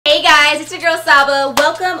guys, it's your girl Saba.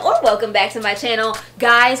 Welcome back to my channel.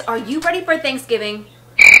 Guys, are you ready for Thanksgiving?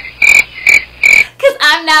 Because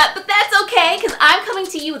I'm not, but that's okay, because I'm coming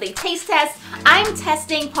to you with a taste test. I'm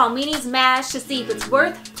testing Palmini's Mashed to see if it's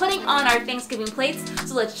worth putting on our Thanksgiving plates.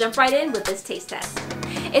 So let's jump right in with this taste test.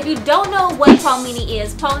 If you don't know what Palmini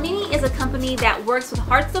is a company that works with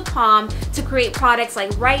hearts of palm to create products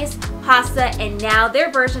like rice, pasta, and now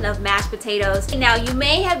their version of mashed potatoes. Now, you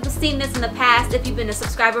may have seen this in the past if you've been a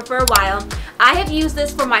subscriber for a while. I have used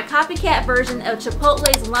this for my copycat version of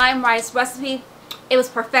Chipotle's lime rice recipe. It was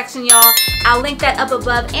perfection, y'all. I'll link that up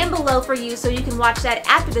above and below for you so you can watch that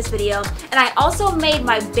after this video. And I also made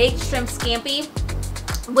my baked shrimp scampi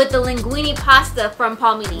with the linguine pasta from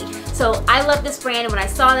Palmini. So I love this brand, and when I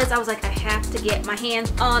saw this, I was like, I have to get my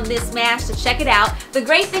hands on this mash to check it out. The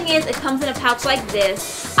great thing is it comes in a pouch like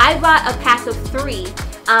this. I bought a pack of 3,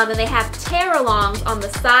 and they have tear-alongs on the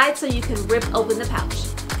side so you can rip open the pouch.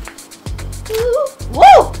 Ooh.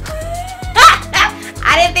 Woo!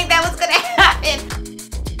 I didn't think that was gonna happen.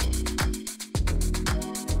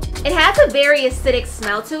 It has a very acidic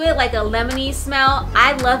smell to it, like a lemony smell.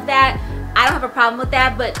 I love that. I don't have a problem with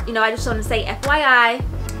that, but you know, I just want to say FYI,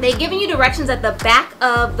 they've given you directions at the back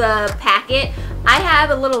of the packet. I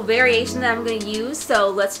have a little variation that I'm going to use, so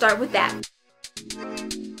let's start with that.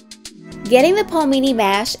 Getting the Palmini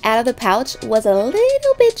mash out of the pouch was a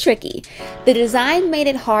little bit tricky. The design made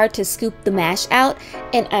it hard to scoop the mash out,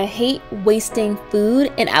 and I hate wasting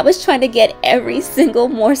food, and I was trying to get every single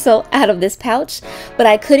morsel out of this pouch, but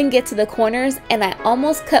I couldn't get to the corners, and I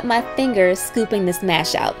almost cut my fingers scooping this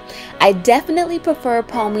mash out. I definitely prefer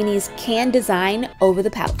Palmini's can design over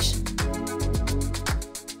the pouch.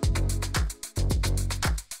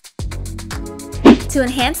 To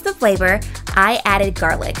enhance the flavor, I added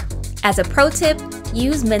garlic. As a pro tip,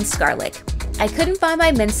 use minced garlic. I couldn't find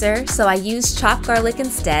my mincer, so I used chopped garlic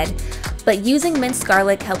instead, but using minced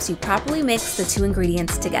garlic helps you properly mix the 2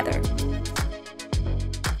 ingredients together.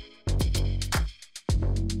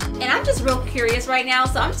 And I'm just real curious right now,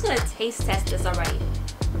 so I'm just gonna taste test this already.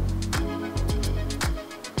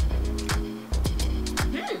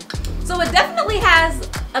 So it definitely has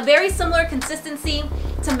a very similar consistency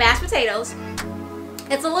to mashed potatoes.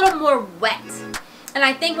 It's a little more wet. And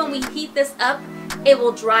I think when we heat this up, it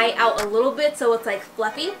will dry out a little bit, so it's like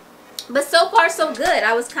fluffy. But so far, so good.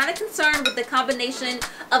 I was kind of concerned with the combination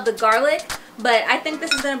of the garlic, but I think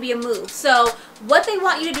this is going to be a move. So what they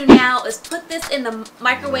want you to do now is put this in the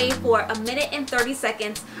microwave for 1 minute and 30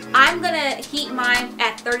 seconds. I'm going to heat mine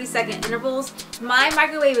at 30-second intervals. My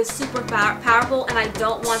microwave is super powerful, and I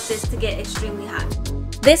don't want this to get extremely hot.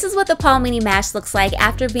 This is what the Palmini mash looks like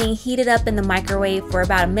after being heated up in the microwave for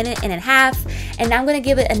about 1.5 minutes, and now I'm going to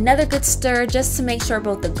give it another good stir just to make sure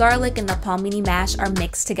both the garlic and the Palmini mash are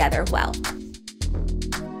mixed together well.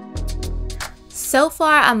 So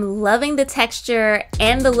far, I'm loving the texture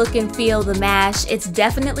and the look and feel of the mash. It's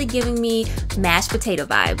definitely giving me mashed potato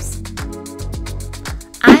vibes.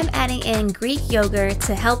 I'm adding in Greek yogurt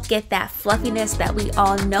to help get that fluffiness that we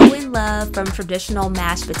all know and love from traditional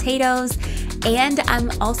mashed potatoes, and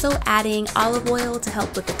I'm also adding olive oil to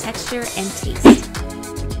help with the texture and taste.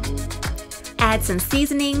 Add some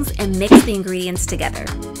seasonings and mix the ingredients together.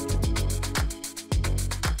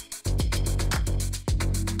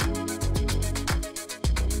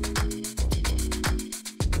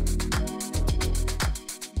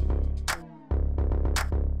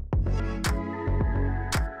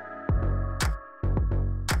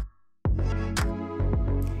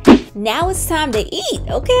 Now it's time to eat,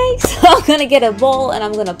 okay? So I'm gonna get a bowl and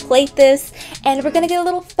I'm gonna plate this, and we're gonna get a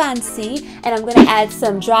little fancy, and I'm gonna add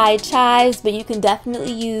some dried chives, but you can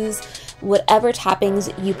definitely use whatever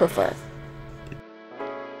toppings you prefer.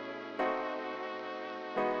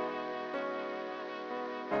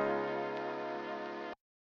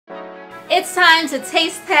 It's time to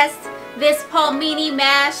taste test this Palmini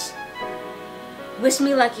mash. Wish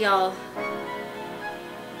me luck, y'all.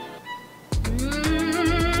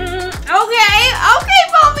 Okay,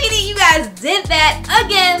 Palmini, you guys did that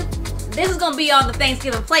again. This is gonna be on the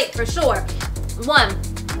Thanksgiving plate for sure. 1,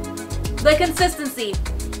 the consistency,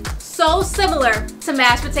 so similar to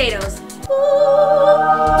mashed potatoes.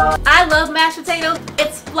 Ooh. I love mashed potatoes.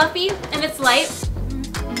 It's fluffy and it's light.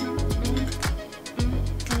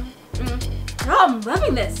 Oh, I'm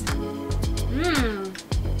loving this.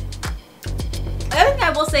 The other thing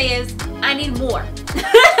I will say is I need more.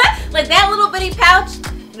 Like that little bitty pouch,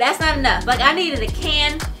 that's not enough. Like I needed a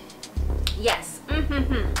can. Yes.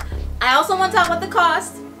 I also want to talk about the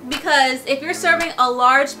cost, because if you're serving a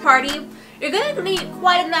large party, you're going to need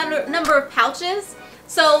quite a number of pouches.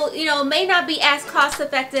 So, you know, it may not be as cost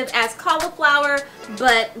effective as cauliflower,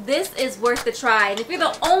 but this is worth the try. And if you're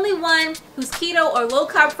the only one who's keto or low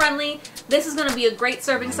carb friendly, this is gonna be a great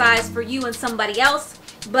serving size for you and somebody else.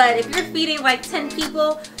 But if you're feeding like 10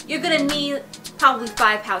 people, you're gonna need probably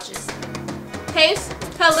 5 pouches. Taste,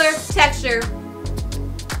 color, texture,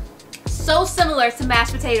 so similar to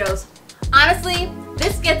mashed potatoes. Honestly,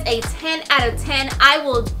 this gets a 10 out of 10. I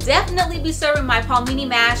will definitely be serving my Palmini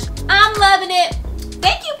mash. I'm loving it.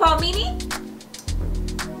 Thank you, Palmini.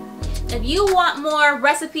 If you want more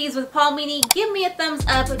recipes with Palmini, give me a thumbs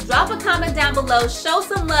up, drop a comment down below, show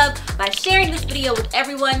some love by sharing this video with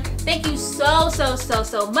everyone. Thank you so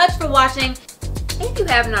much for watching. If you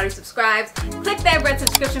haven't already subscribed, click that red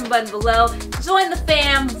subscription button below. Join the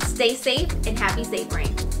fam. Stay safe and happy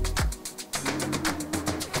savoring.